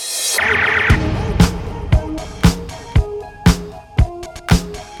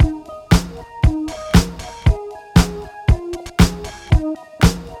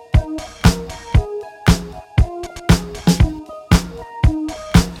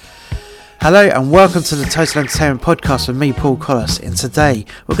Hello and welcome to the Total Entertainment Podcast with me, Paul Collis, and today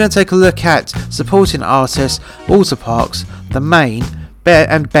we're going to take a look at supporting artists Waterparks, The Maine,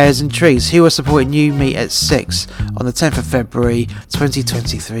 Bears and Trees, who are supporting New Me at 6 on the 10th of February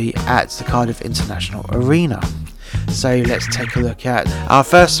 2023 at the Cardiff International Arena. So let's take a look at our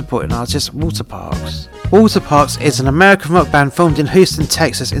first supporting artist, Waterparks. Waterparks is an American rock band formed in Houston,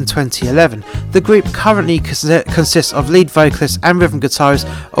 Texas in 2011. The group currently consists of lead vocalist and rhythm guitarist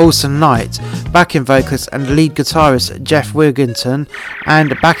Austin Knight, backing vocalist and lead guitarist Jeff Wigginton,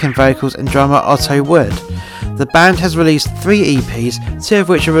 and backing vocals and drummer Otto Wood. The band has released 3 EPs, 2 of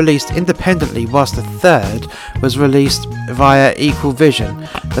which are released independently, whilst the third was released via Equal Vision.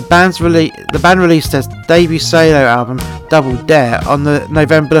 The band released their debut solo album, Double Dare, on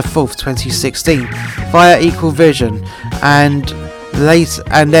November 4th, 2016, via Equal Vision, and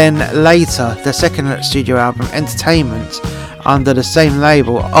then later their second studio album, Entertainment, under the same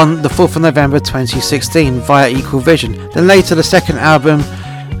label on the 4th of November 2016 via Equal Vision. Then later the second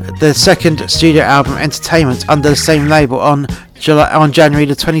studio album, Entertainment, under the same label on January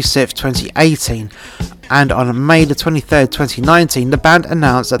the 26th, 2018. And on May the 23rd, 2019, the band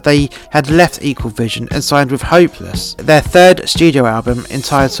announced that they had left Equal Vision and signed with Hopeless. Their third studio album,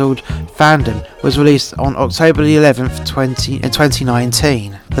 entitled Fandom, was released on October the 11th,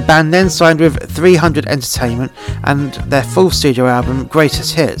 2019. The band then signed with 300 Entertainment, and their fourth studio album,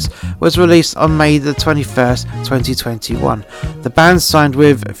 Greatest Hits, was released on May the 21st, 2021. The band signed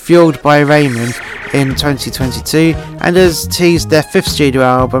with Fueled by Raymond in 2022 and has teased their fifth studio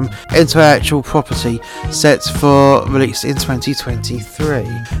album, Intellectual Property, set for release in 2023.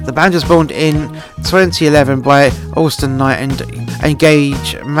 The band was formed in 2011 by Austin Knight and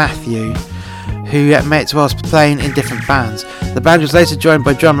Gage Matthew, who met whilst playing in different bands. The band was later joined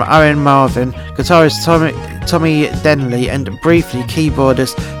by drummer Owen Marvin, guitarist Tommy Denley, and briefly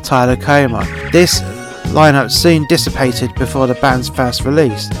keyboardist Tyler Comer. This lineup soon dissipated before the band's first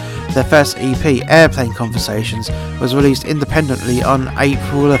release. Their first EP, Airplane Conversations, was released independently on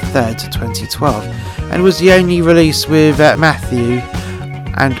April 3rd, 2012, and was the only release with Matthew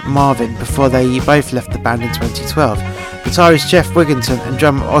and Marvin before they both left the band in 2012. Guitarist Jeff Wigginton and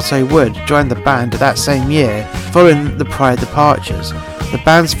drummer Otto Wood joined the band that same year, following the prior departures. The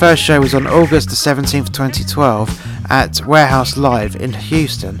band's first show was on August 17th, 2012 at Warehouse Live in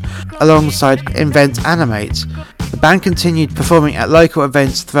Houston, alongside Invent Animate. The band continued performing at local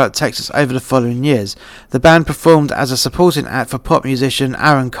events throughout Texas over the following years. The band performed as a supporting act for pop musician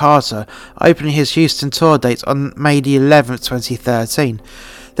Aaron Carter, opening his Houston tour date on May the 11th, 2013.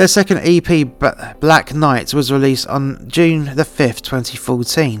 Their second EP, Black Knight, was released on June the 5th,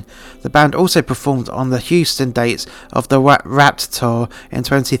 2014. The band also performed on the Houston dates of the Wrapped Tour in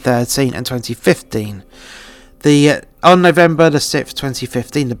 2013 and 2015. On November the 6th,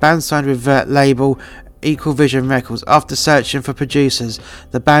 2015, the band signed with label Equal Vision Records. After searching for producers,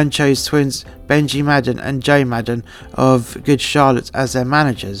 the band chose twins Benji Madden and Joe Madden of Good Charlotte as their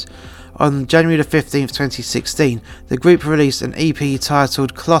managers. On January the 15th, 2016, the group released an EP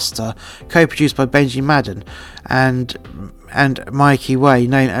titled Cluster, co-produced by Benji Madden and Mikey Way,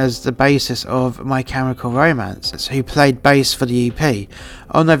 known as the bassist of My Chemical Romance, who played bass for the EP.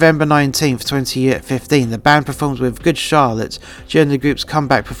 On November 19th, 2015, the band performed with Good Charlotte during the group's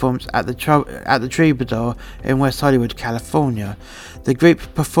comeback performance at the Troubadour in West Hollywood, California. The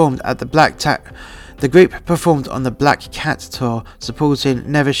group performed on the Black Cat Tour,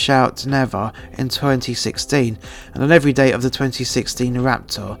 supporting Never Shout Never in 2016, and on every day of the 2016 Rap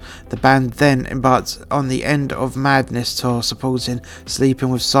Tour. The band then embarked on the End of Madness Tour, supporting Sleeping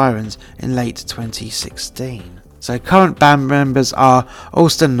with Sirens in late 2016. So current band members are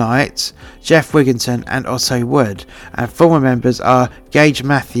Austin Knight, Jeff Wigginton and Otto Wood, and former members are Gage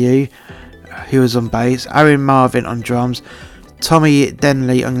Matthew, who was on bass, Owen Marvin on drums, Tommy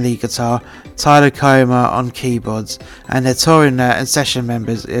Denley on lead guitar, Tyler Comer on keyboards, and their touring and session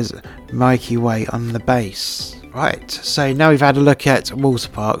members is Mikey Way on the bass. Right, so now we've had a look at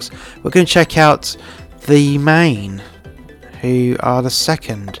Waterparks, we're going to check out The Maine, who are the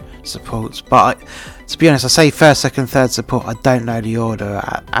second support. But to be honest, I say first, second, third support. I don't know the order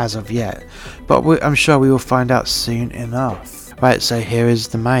as of yet, but I'm sure we will find out soon enough. Right, so here is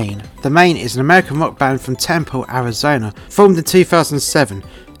The Maine. The Maine is an American rock band from Temple, Arizona, formed in 2007.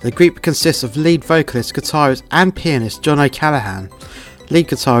 The group consists of lead vocalist, guitarist and pianist John O'Callaghan, lead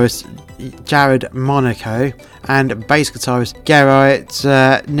guitarist Jared Monaco, and bass guitarist Garrett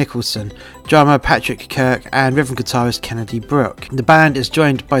Nicholson, drummer Patrick Kirk, and rhythm guitarist Kennedy Brook. The band is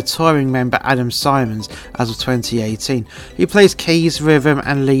joined by touring member Adam Simons as of 2018. He plays keys, rhythm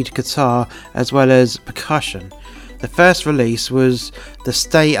and lead guitar, as well as percussion. The first release was the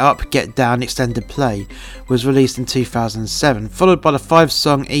Stay Up, Get Down extended play, was released in 2007, followed by the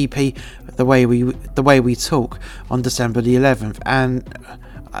 5-song EP The Way We Talk on December the 11th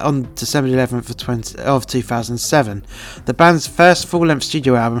of 2007. The band's first full-length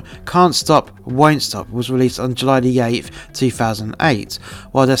studio album, Can't Stop, Won't Stop, was released on July the 8th, 2008,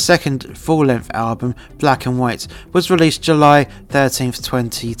 while their second full-length album, Black and White, was released July 13th,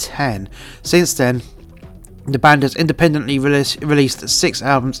 2010. Since then, the band has independently released 6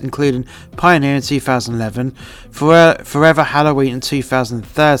 albums, including Pioneer in 2011, Forever Halloween in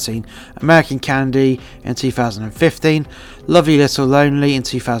 2013, American Candy in 2015, Lovely Little Lonely in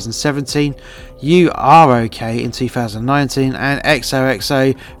 2017, You Are Okay in 2019, and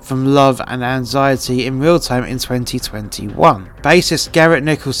XOXO From Love and Anxiety in Real Time in 2021. Bassist Garrett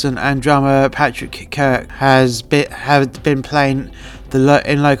Nicholson and drummer Patrick Kirk have been playing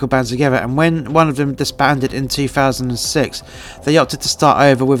in local bands together, and when one of them disbanded in 2006, they opted to start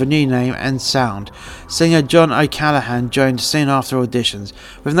over with a new name and sound. Singer John O'Callaghan joined soon after auditions,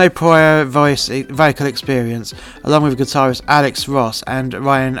 with no prior vocal experience, along with guitarist Alex Ross and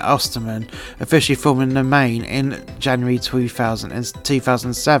Ryan Osterman, officially forming the Main in January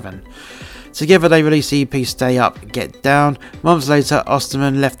 2007. Together they released the EP Stay Up, Get Down. Months later,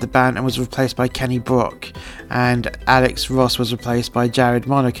 Osterman left the band and was replaced by Kenny Brock, and Alex Ross was replaced by Jared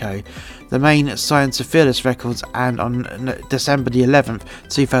Monaco. The Main signed to Fearless Records, and on December the 11th,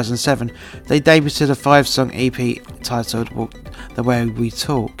 2007, they debuted a 5-song EP titled The Way We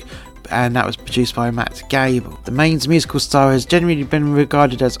Talk, and that was produced by Matt Gable. The Main's musical style has generally been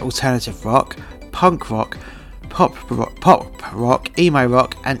regarded as alternative rock, punk rock, pop rock, emo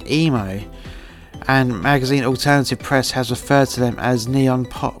rock, and emo. And magazine Alternative Press has referred to them as neon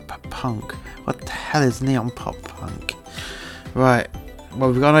pop punk. What the hell is neon pop punk? Right,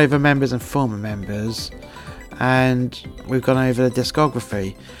 well, we've gone over members and former members, and we've gone over the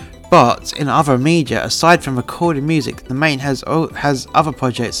discography. But in other media, aside from recording music, the Main has other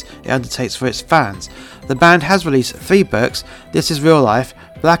projects it undertakes for its fans. The band has released 3 books: This Is Real Life,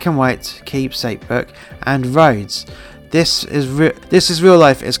 Black and White Keepsake Book, and Roads. This is Real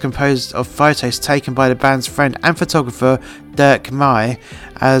Life is composed of photos taken by the band's friend and photographer Dirk Mai,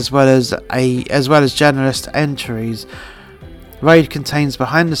 as well as journalist entries. Road contains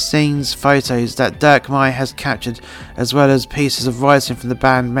behind-the-scenes photos that Dirk Mai has captured, as well as pieces of writing from the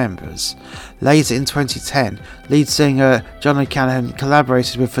band members. Later in 2010, lead singer John O'Callaghan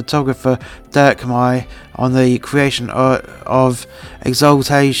collaborated with photographer Dirk Mai on the creation of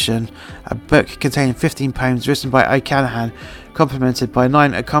Exaltation, a book containing 15 poems written by O'Callaghan, complemented by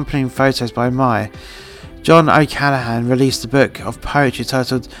 9 accompanying photos by Mai. John O'Callaghan released a book of poetry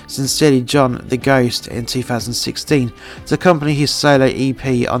titled Sincerely John the Ghost in 2016 to accompany his solo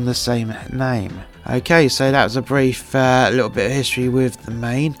EP on the same name. Okay, so that was a brief little bit of history with the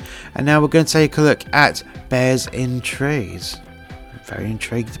Main, and now we're going to take a look at Bears in Trees. I'm very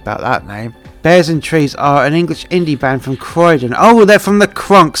intrigued about that name. Bears in Trees are an English indie band from Croydon. Oh, they're from the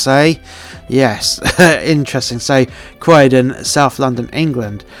Cronks, eh? Yes, interesting. So, Croydon, South London,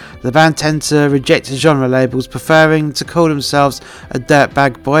 England. The band tend to reject genre labels, preferring to call themselves a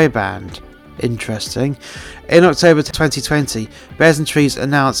dirtbag boy band. Interesting. In October 2020, Bears in Trees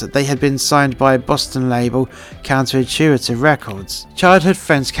announced that they had been signed by Boston label Counterintuitive Records. Childhood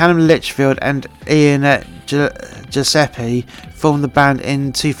friends Callum Litchfield and Ian Giuseppe formed the band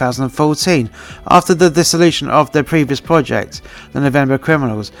in 2014, after the dissolution of their previous project, the November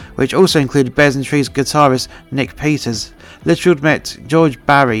Criminals, which also included Bears in Trees guitarist Nick Peters. Litchfield met George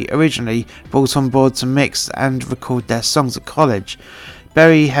Barry, originally brought on board to mix and record their songs at college.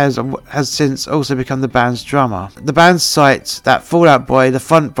 Berry has since also become the band's drummer. The band cites that Fall Out Boy, the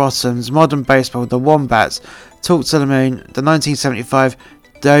Front Bottoms, Modern Baseball, the Wombats, Talk to the Moon, the 1975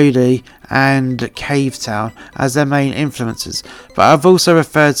 Dodie, and Cavetown as their main influences, but I've also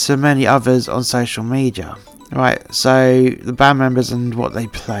referred to many others on social media. Right, so the band members and what they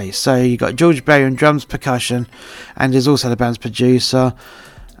play. So you got George Berry on drums, percussion, and is also the band's producer.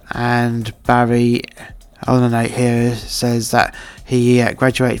 And Barry, on the note here, says that he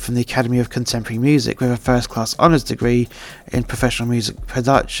graduated from the Academy of Contemporary Music with a first-class honours degree in professional music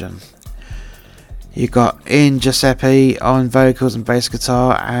production. You got Ian Giuseppe on vocals and bass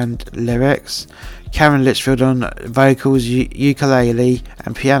guitar and lyrics, Karen Litchfield on vocals, ukulele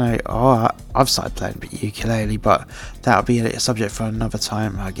and piano. Oh, I've started playing ukulele, but that'll be a subject for another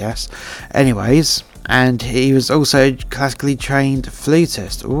time, I guess. Anyways, and he was also a classically trained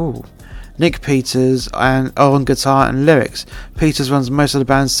flutist. Ooh. Nick Peters on guitar and lyrics. Peters runs most of the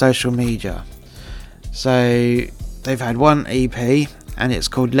band's social media. So they've had one EP, and it's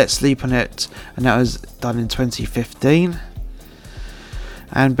called Let's Sleep on It, and that was done in 2015.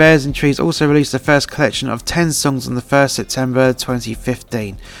 And Bears in Trees also released the first collection of 10 songs on the 1st September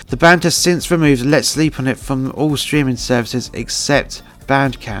 2015. The band has since removed Let's Sleep on It from all streaming services except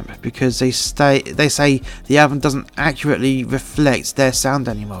Bandcamp because they say the album doesn't accurately reflect their sound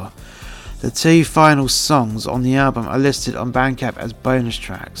anymore. The 2 final songs on the album are listed on Bandcamp as bonus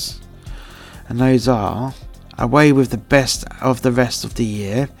tracks, and those are Away with the Best of the Rest of the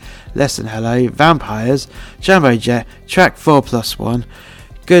Year, Less Than Hello, Vampires, Jumbo Jet, Track 4+1,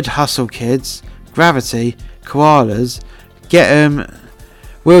 Good Hustle Kids, Gravity, Koalas, Get 'em,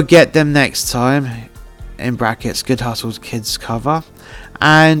 We'll Get Them Next Time, in brackets Good Hustle Kids cover,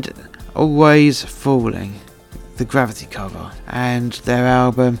 and Always Falling, the Gravity cover. And their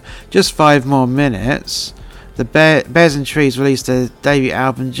album Just 5 More Minutes, the Bears in Trees released their debut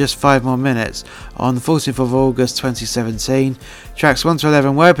album Just 5 More Minutes on the 14th of August 2017. Tracks 1 to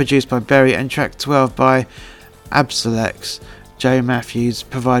 11 were produced by Berry, and track 12 by Absolex. Joe Matthews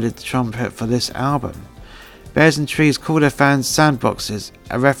provided the trumpet for this album. Bears in Trees call their fans sandboxes,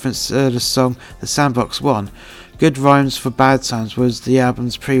 a reference to the song The Sandbox One. Good Rhymes for Bad Times was the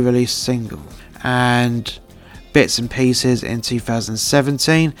album's pre-release single. And Bits and Pieces in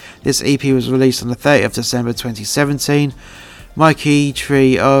 2017. This EP was released on the 30th of December 2017. Mikey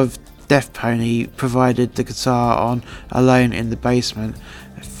Tree of Death Pony provided the guitar on Alone in the Basement.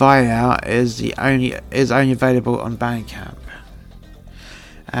 Fire Out is only available on Bandcamp.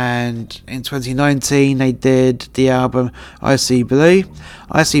 And in 2019 they did the album I See Blue.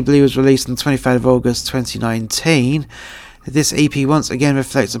 I See Blue was released on the 23rd of August 2019. This EP once again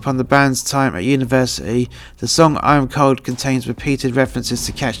reflects upon the band's time at university. The song I'm Cold contains repeated references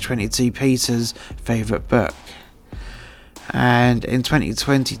to Catch-22 Peter's favourite book. And in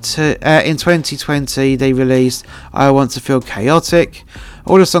 2020 they released I Want to Feel Chaotic.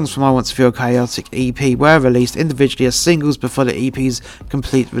 All the songs from I Want to Feel Chaotic EP were released individually as singles before the EP's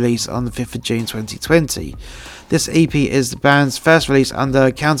complete release on the 5th of June 2020. This EP is the band's first release under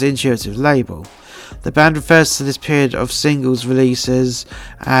a Counterintuitive label. The band refers to this period of singles releases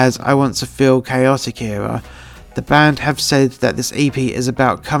as I Want to Feel Chaotic era. The band have said that this EP is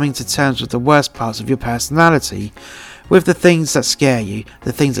about coming to terms with the worst parts of your personality, with the things that scare you,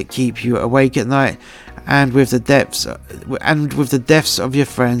 the things that keep you awake at night, and with the depths of your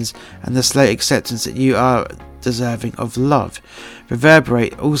friends, and the slow acceptance that you are deserving of love.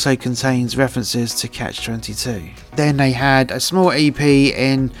 Reverberate also contains references to Catch-22. Then they had a small EP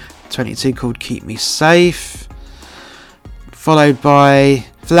in 22 called Keep Me Safe, followed by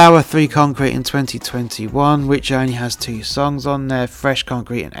Flower 3 Concrete in 2021, which only has 2 songs on there, Fresh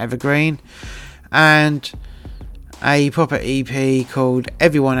Concrete and Evergreen, and a proper EP called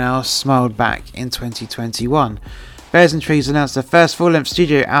Everyone Else Smiled Back in 2021. Bears in Trees announced their first full-length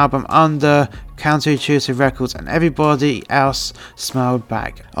studio album under Counterintuitive Records, and Everybody Else Smiled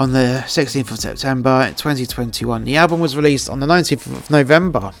Back on the 16th of September 2021. The album was released on the 19th of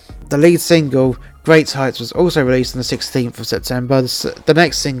November. The lead single, Great Heights, was also released on the 16th of September. The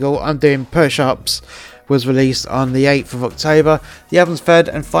next single, I'm Doing Push-Ups, was released on the 8th of October. The album's third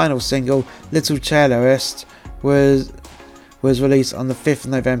and final single, Little Celloist, was released on the 5th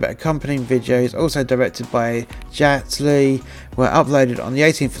of November. Accompanying videos, also directed by Jet Li, were uploaded on the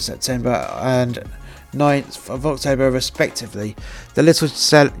 18th of September and 9th of October respectively. The Little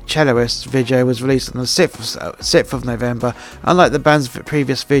Celloist video was released on the 6th of November. Unlike the band's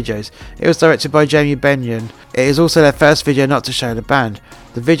previous videos, it was directed by Jamie Benyon. It is also their first video not to show the band.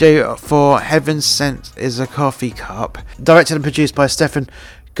 The video for Heaven Sent Is a Coffee Cup, directed and produced by Stefan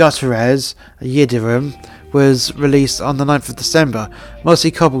Gutierrez Yildirim, was released on the 9th of December.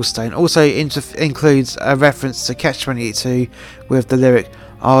 Mossy Cobblestone also includes a reference to Catch-22 with the lyric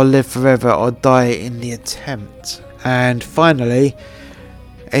I'll live forever or die in the attempt. And finally,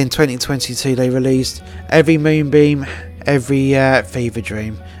 in 2022 they released Every Moonbeam, Every Fever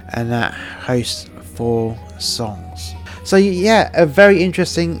Dream, and that hosts 4 songs. So yeah, a very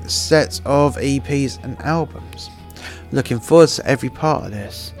interesting set of EPs and albums. Looking forward to every part of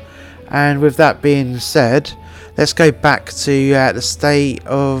this. And with that being said, let's go back to the state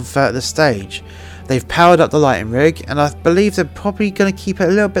of the stage. They've powered up the lighting rig, and I believe they're probably going to keep it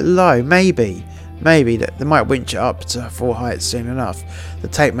a little bit low. Maybe that they might winch it up to full height soon enough. The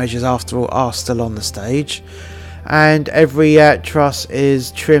tape measures, after all, are still on the stage, and every truss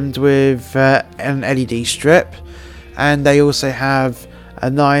is trimmed with an LED strip, and they also have a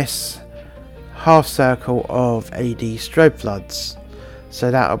nice half circle of LED strobe floods. So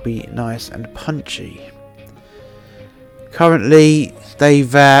that'll be nice and punchy. Currently,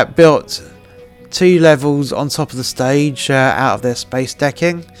 they've built 2 levels on top of the stage out of their space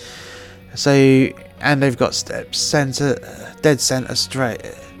decking. So, and they've got steps dead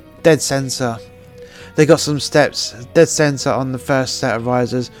center. They got some steps dead center on the first set of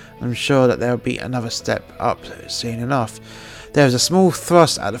risers. I'm sure that there'll be another step up soon enough. There's a small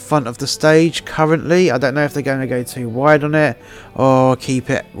thrust at the front of the stage currently. I don't know if they're going to go too wide on it or keep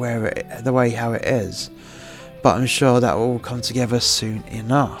it the way how it is, but I'm sure that will all come together soon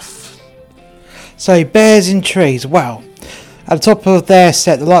enough. So, Bears in Trees. Well, at the top of their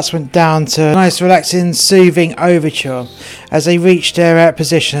set, the lights went down to a nice, relaxing, soothing overture. As they reached their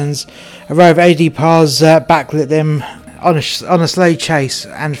positions, a row of LED bars backlit them on a slow chase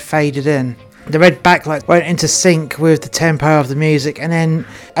and faded in. The red backlight went into sync with the tempo of the music, and then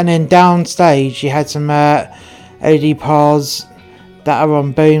downstage you had some LED bars that are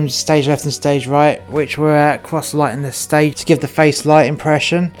on booms, stage left and stage right, which were cross lighting the stage to give the face light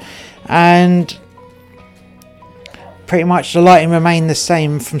impression, and pretty much the lighting remained the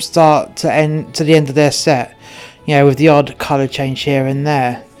same from start to end to the end of their set, with the odd colour change here and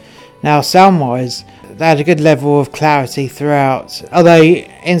there. Now, sound wise, they had a good level of clarity throughout, although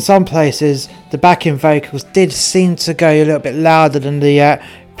in some places the backing vocals did seem to go a little bit louder than the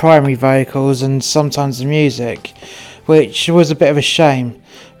primary vocals and sometimes the music, which was a bit of a shame.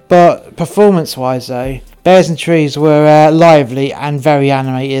 But performance wise though, Bears and Trees were lively and very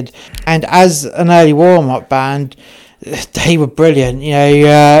animated, and as an early warm-up band they were brilliant,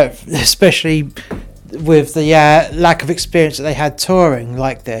 especially with the lack of experience that they had touring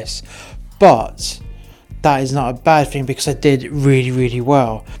like this. But that is not a bad thing, because they did really, really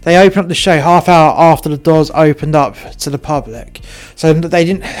well. They opened up the show half hour after the doors opened up to the public, so they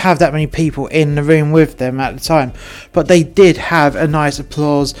didn't have that many people in the room with them at the time, but they did have a nice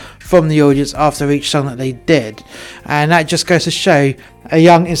applause from the audience after each song that they did, and that just goes to show a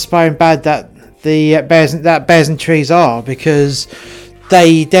young, inspiring band that Bears and Trees are, because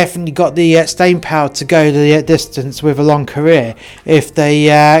they definitely got the staying power to go the distance with a long career if they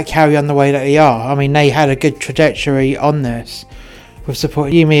carry on the way that they are. I mean, they had a good trajectory on this with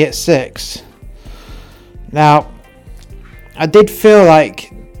supporting Yumi at 6. Now, I did feel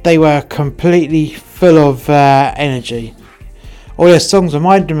like they were completely full of energy. All their songs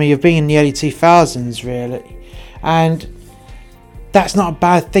reminded me of being in the early 2000s, really. And that's not a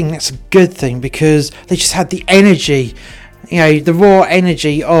bad thing, that's a good thing, because they just had the energy, the raw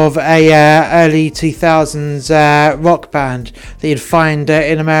energy of a early 2000s rock band that you'd find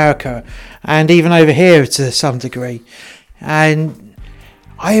in America and even over here to some degree. And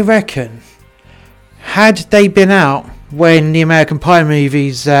I reckon, had they been out when the American Pie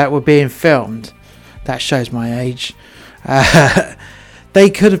movies were being filmed, that shows my age, they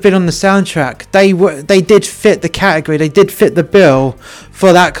could have been on the soundtrack. They did fit the category. They did fit the bill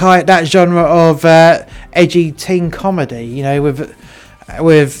for that genre of edgy teen comedy.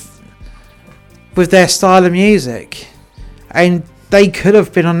 With their style of music, and they could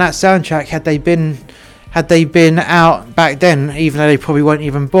have been on that soundtrack had they been out back then, even though they probably weren't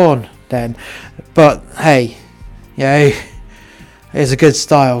even born then. But hey, it's a good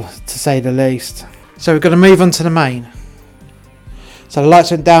style to say the least. So we're going to move on to the main. So the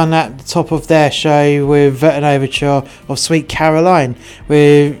lights went down at the top of their show with an overture of Sweet Caroline,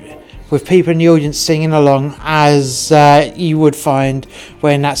 with people in the audience singing along, as you would find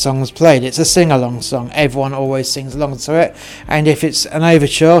when that song was played. It's a sing-along song. Everyone always sings along to it. And if it's an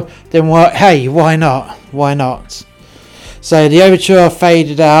overture, then why not? Why not? So the overture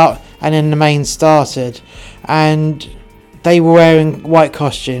faded out, and then the main started. And they were wearing white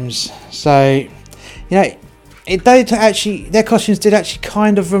costumes. So, their costumes did actually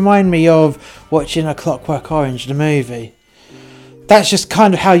kind of remind me of watching A Clockwork Orange, the movie. That's just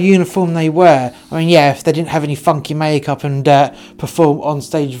kind of how uniform they were. I mean, if they didn't have any funky makeup and perform on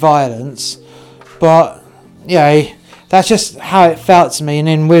stage violence, but that's just how it felt to me. And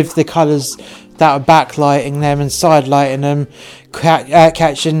then with the colours that were backlighting them and side lighting them,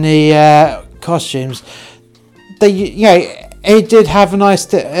 catching the costumes, it did have a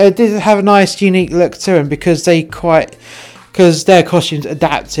nice unique look to them, because their costumes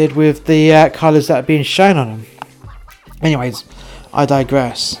adapted with the colours that are being shown on them. Anyways, I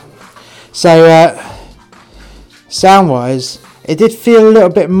digress. So sound wise, it did feel a little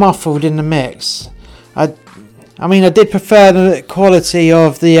bit muffled in the mix. I mean, I did prefer the quality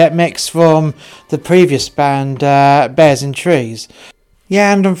of the mix from the previous band, Bears and Trees.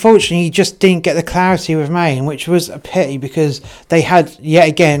 Yeah, and unfortunately, you just didn't get the clarity with Maine, which was a pity, because they had, yet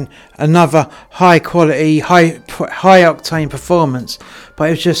again, another high-quality, high-octane performance, but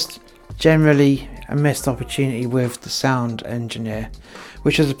it was just generally a missed opportunity with the sound engineer,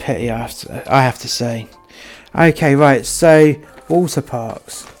 which is a pity, I have to say. Okay, right, so Water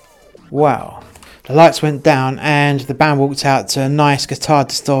Parks. Wow. The lights went down and the band walked out to a nice guitar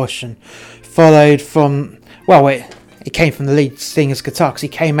distortion, followed from, it came from the lead singer's guitar, because he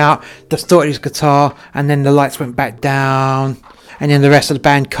came out, distorted his guitar, and then the lights went back down, and then the rest of the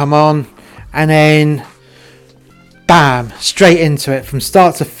band come on, and then bam, straight into it from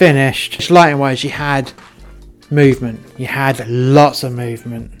start to finish. Lighting wise, you had movement, you had lots of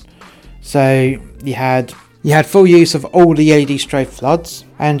movement. So you had full use of all the LED strobe floods,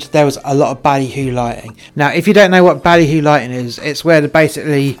 and there was a lot of ballyhoo lighting. Now, if you don't know what ballyhoo lighting is, it's where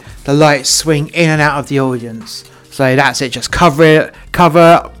basically the lights swing in and out of the audience. So that's it, just cover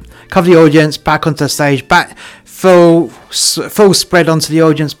the audience, back onto the stage, back full spread onto the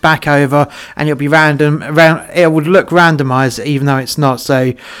audience, back over, and it'll be random. It would look randomized even though it's not.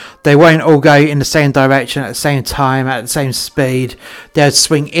 So they won't all go in the same direction at the same time, at the same speed. They'll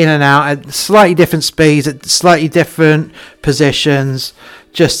swing in and out at slightly different speeds, at slightly different positions,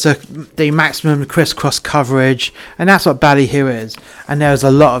 just to the maximum crisscross coverage. And that's what ballyhoo is. And there was a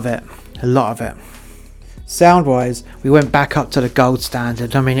lot of it. Sound wise, we went back up to the gold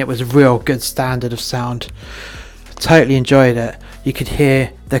standard. I mean, it was a real good standard of sound. Totally enjoyed it. You could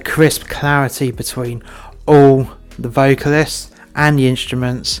hear the crisp clarity between all the vocalists and the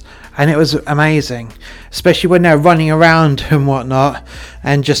instruments, and it was amazing, especially when they're running around and whatnot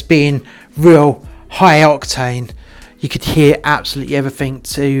and just being real high octane. You could hear absolutely everything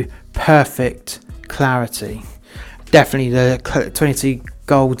to perfect clarity. Definitely the 22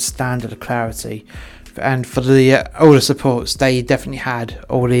 gold standard of clarity. And for all the supports, they definitely had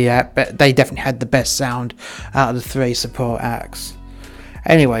the best sound out of the three support acts.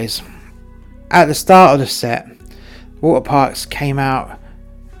 Anyways, at the start of the set, Water Parks came out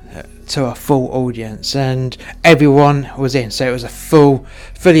to a full audience and everyone was in, so it was a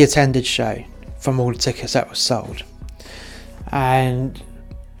fully attended show from all the tickets that were sold, and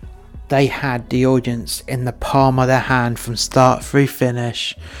they had the audience in the palm of their hand from start through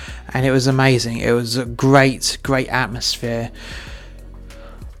finish. And it was amazing. It was a great atmosphere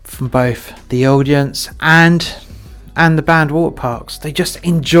from both the audience and the band Water Parks. They just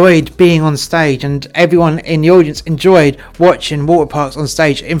enjoyed being on stage, and everyone in the audience enjoyed watching Water Parks on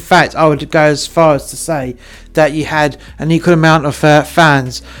stage. In fact, I would go as far as to say that you had an equal amount of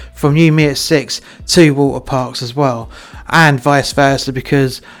fans from You Me at 6 to Water Parks as well, and vice versa,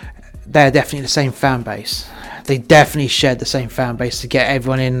 because they're definitely the same fan base. They definitely shared the same fan base to get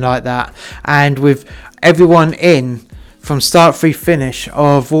everyone in like that. And with everyone in from start through finish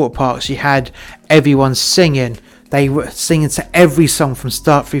of Water Parks, you had everyone singing. They were singing to every song from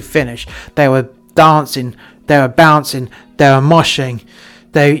start through finish. They were dancing, they were bouncing, they were moshing.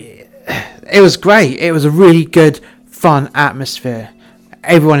 It was great. It was a really good, fun atmosphere.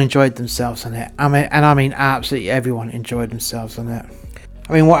 Everyone enjoyed themselves on it. I mean absolutely everyone enjoyed themselves on it.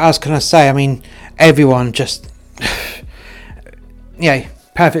 I mean, what else can I say? I mean, everyone just,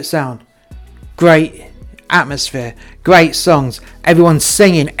 perfect sound, great atmosphere, great songs, everyone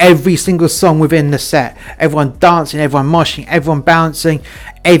singing every single song within the set, everyone dancing, everyone moshing, everyone bouncing,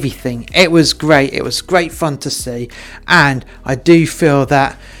 everything. It was great. It was great fun to see, and I do feel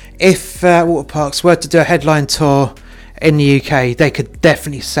that if Water Parks were to do a headline tour in the UK, they could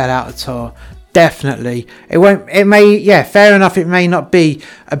definitely sell out a tour. Definitely. Fair enough, it may not be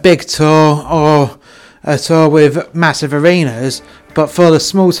a big tour or a tour with massive arenas, but for the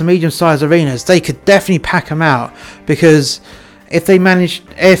small to medium sized arenas, they could definitely pack them out, because if they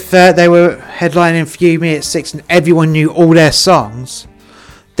were headlining for You Me at 6 and everyone knew all their songs,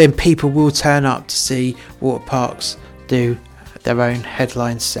 then people will turn up to see Water Parks do their own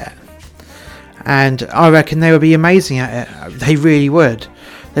headline set, and I reckon they would be amazing at it. They really would.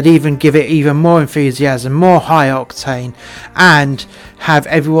 They'd even give it even more enthusiasm, more high octane, and have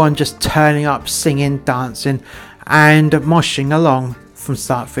everyone just turning up, singing, dancing, and moshing along from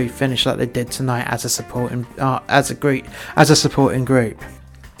start through finish like they did tonight as a supporting group.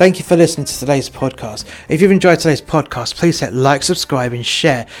 Thank you for listening to today's podcast. If you've enjoyed today's podcast, please hit like, subscribe, and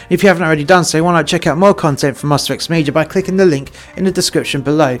share. If you haven't already done so, why not check out more content from Master X Media by clicking the link in the description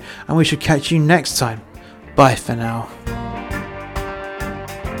below, and we should catch you next time. Bye for now.